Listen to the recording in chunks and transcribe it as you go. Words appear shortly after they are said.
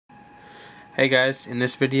Hey guys, in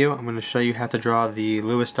this video I'm going to show you how to draw the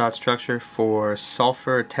Lewis dot structure for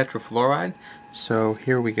sulfur tetrafluoride. So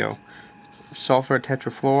here we go. Sulfur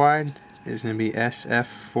tetrafluoride is going to be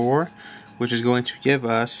SF4, which is going to give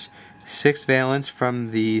us 6 valence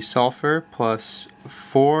from the sulfur plus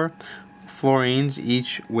 4 fluorines,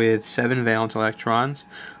 each with 7 valence electrons,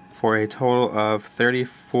 for a total of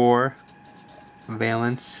 34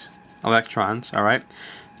 valence electrons. Alright,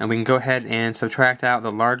 and we can go ahead and subtract out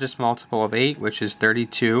the largest multiple of 8, which is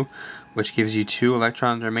 32, which gives you 2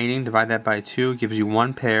 electrons remaining. Divide that by 2, gives you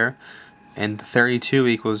 1 pair, and 32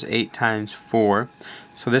 equals 8 times 4.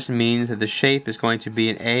 So this means that the shape is going to be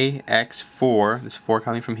an AX4, this 4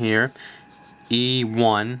 coming from here,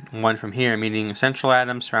 E1, 1 from here, meaning a central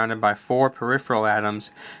atom surrounded by 4 peripheral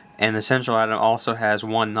atoms, and the central atom also has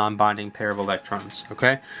 1 non-bonding pair of electrons.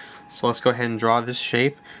 Okay, so let's go ahead and draw this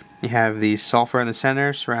shape. You have the sulfur in the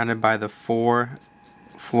center surrounded by the 4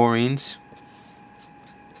 fluorines,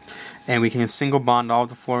 and we can single bond all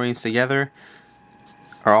the fluorines together,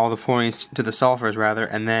 or all the fluorines to the sulfurs rather,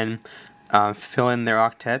 and then fill in their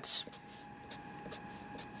octets.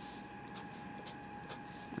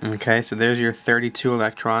 Okay, so there's your 32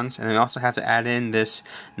 electrons, and we also have to add in this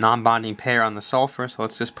non-bonding pair on the sulfur, so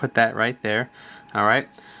let's just put that right there. Alright,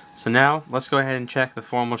 so now let's go ahead and check the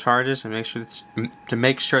formal charges and make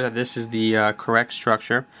sure that this is the correct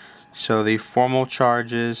structure. So the formal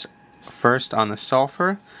charges first on the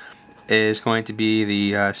sulfur is going to be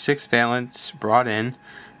the 6 valence brought in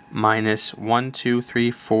minus 1, 2,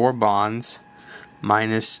 3, 4 bonds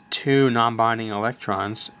minus 2 non-bonding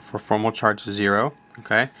electrons for formal charge of 0.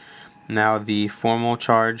 Okay, now the formal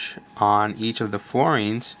charge on each of the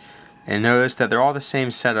fluorines, and notice that they're all the same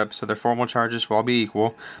setup, so their formal charges will all be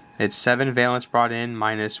equal. It's 7 valence brought in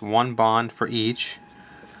minus 1 bond for each,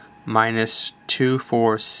 minus 2,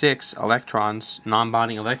 4, 6 electrons,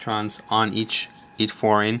 non-bonding electrons on each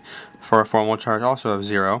fluorine for a formal charge also of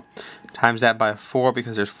 0. Times that by 4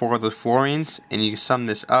 because there's 4 of the fluorines, and you sum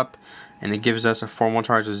this up and it gives us a formal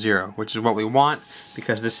charge of 0, which is what we want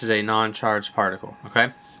because this is a non-charged particle.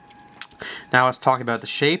 Okay, now let's talk about the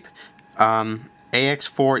shape.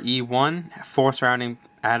 AX4E1, 4 surrounding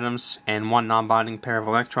atoms and 1 non-bonding pair of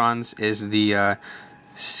electrons, is the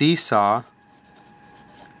seesaw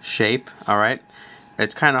shape. Alright,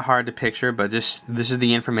 it's kind of hard to picture, but this is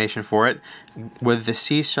the information for it. With the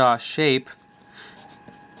seesaw shape,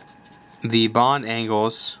 the bond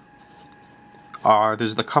angles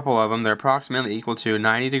there's a couple of them, they're approximately equal to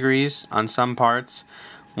 90 degrees on some parts,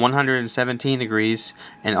 117 degrees,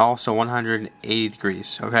 and also 180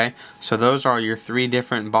 degrees. Okay, so those are your 3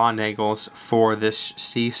 different bond angles for this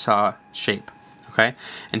seesaw shape. Okay,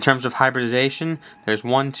 in terms of hybridization, there's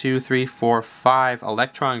 1, 2, 3, 4, 5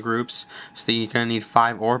 electron groups, so you're going to need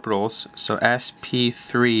 5 orbitals. So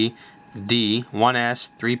sp3d,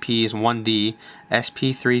 1s, 3 p's, 1d,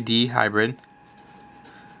 sp3d hybrid.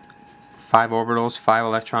 5 orbitals, 5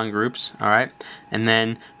 electron groups. Alright, and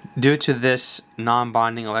then due to this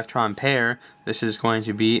non-bonding electron pair, this is going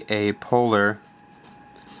to be a polar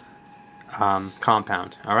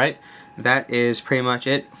compound. Alright, that is pretty much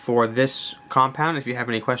it for this compound. If you have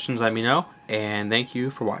any questions, let me know, and thank you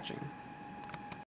for watching.